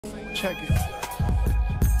check it.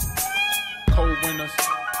 Cold winters,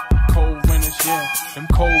 yeah. Them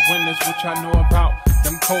cold winters, which I know about.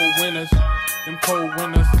 Them cold winters,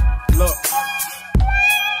 look.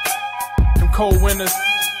 Them cold winters,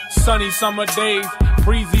 sunny summer days,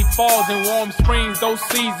 breezy falls and warm springs. Those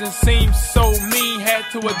seasons seem so mean, had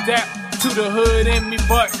to adapt to the hood in me,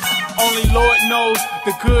 but only Lord knows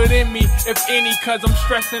the good in me, if any, cause I'm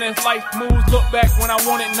stressing as life moves. Look back when I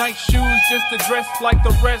wanted nice shoes just to dress like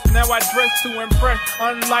the rest. Now I dress to impress,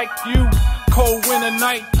 unlike you. Cold winter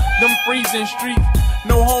night, them freezing streets,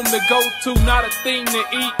 no home to go to, not a thing to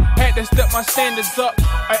eat. Had to step my standards up,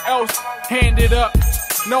 or else hand it up.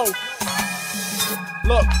 No,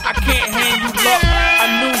 look, I can't hand you luck. I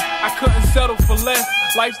knew I couldn't settle for less.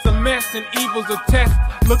 Life's a mess and evil's a test.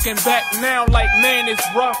 Looking back now like man it's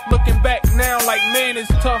rough. Looking back now like man it's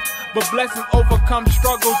tough. But blessings overcome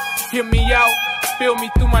struggles. Hear me out, feel me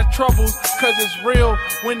through my troubles, cause it's real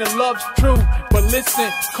when the love's true. But listen,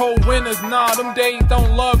 cold winters, nah, them days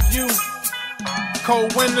don't love you.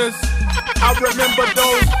 Cold winters, I remember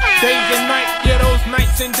those days and nights, yeah, those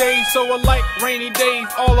nights and days so alike. Rainy days,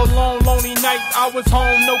 all alone, lonely nights. I was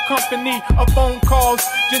home, no company, or phone calls,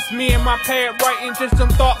 just me and my pad writing, just some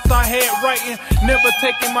thoughts I had writing. Never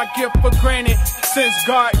taking my gift for granted, since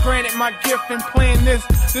God granted my gift and planned this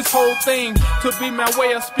whole thing to be my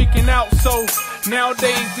way of speaking out. So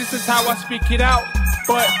nowadays, this is how I speak it out,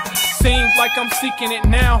 but seems like I'm seeking it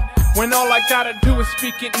now, when all I gotta do is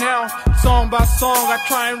speak it now. Song by song, I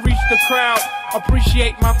try and reach the crowd.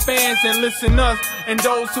 Appreciate my fans and listen us. And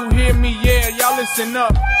those who hear me, yeah, y'all listen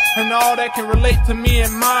up. And all that can relate to me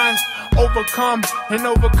and mine, overcome and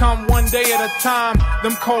overcome one day at a time.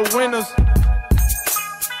 Them cold winters.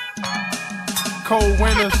 Cold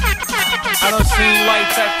winters. I done seen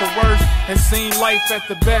life at the worst and seen life at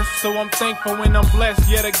the best. So I'm thankful when I'm blessed.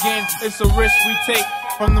 Yet again, it's a risk we take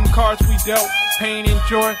from them cards we dealt. Pain and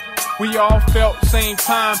joy, we all felt same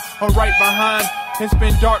time or right behind. It's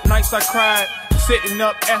been dark nights I cried, sitting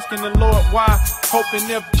up asking the Lord why, hoping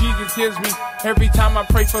if Jesus hears me every time I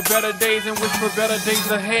pray for better days and wish for better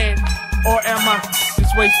days ahead. Or am I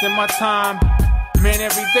just wasting my time? Man,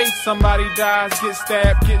 every day somebody dies, get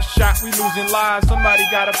stabbed, get shot, we losing lives. Somebody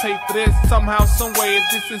gotta pay for this, somehow, someway, if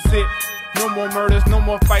this is it. No more murders, no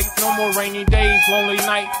more fights, no more rainy days, lonely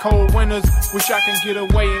nights, cold winters. Wish I can get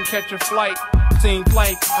away and catch a flight. Seems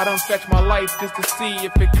like I done fetch my life just to see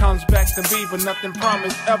if it comes back to me, but nothing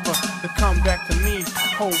promised ever to come back to me.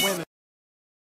 Cold winter.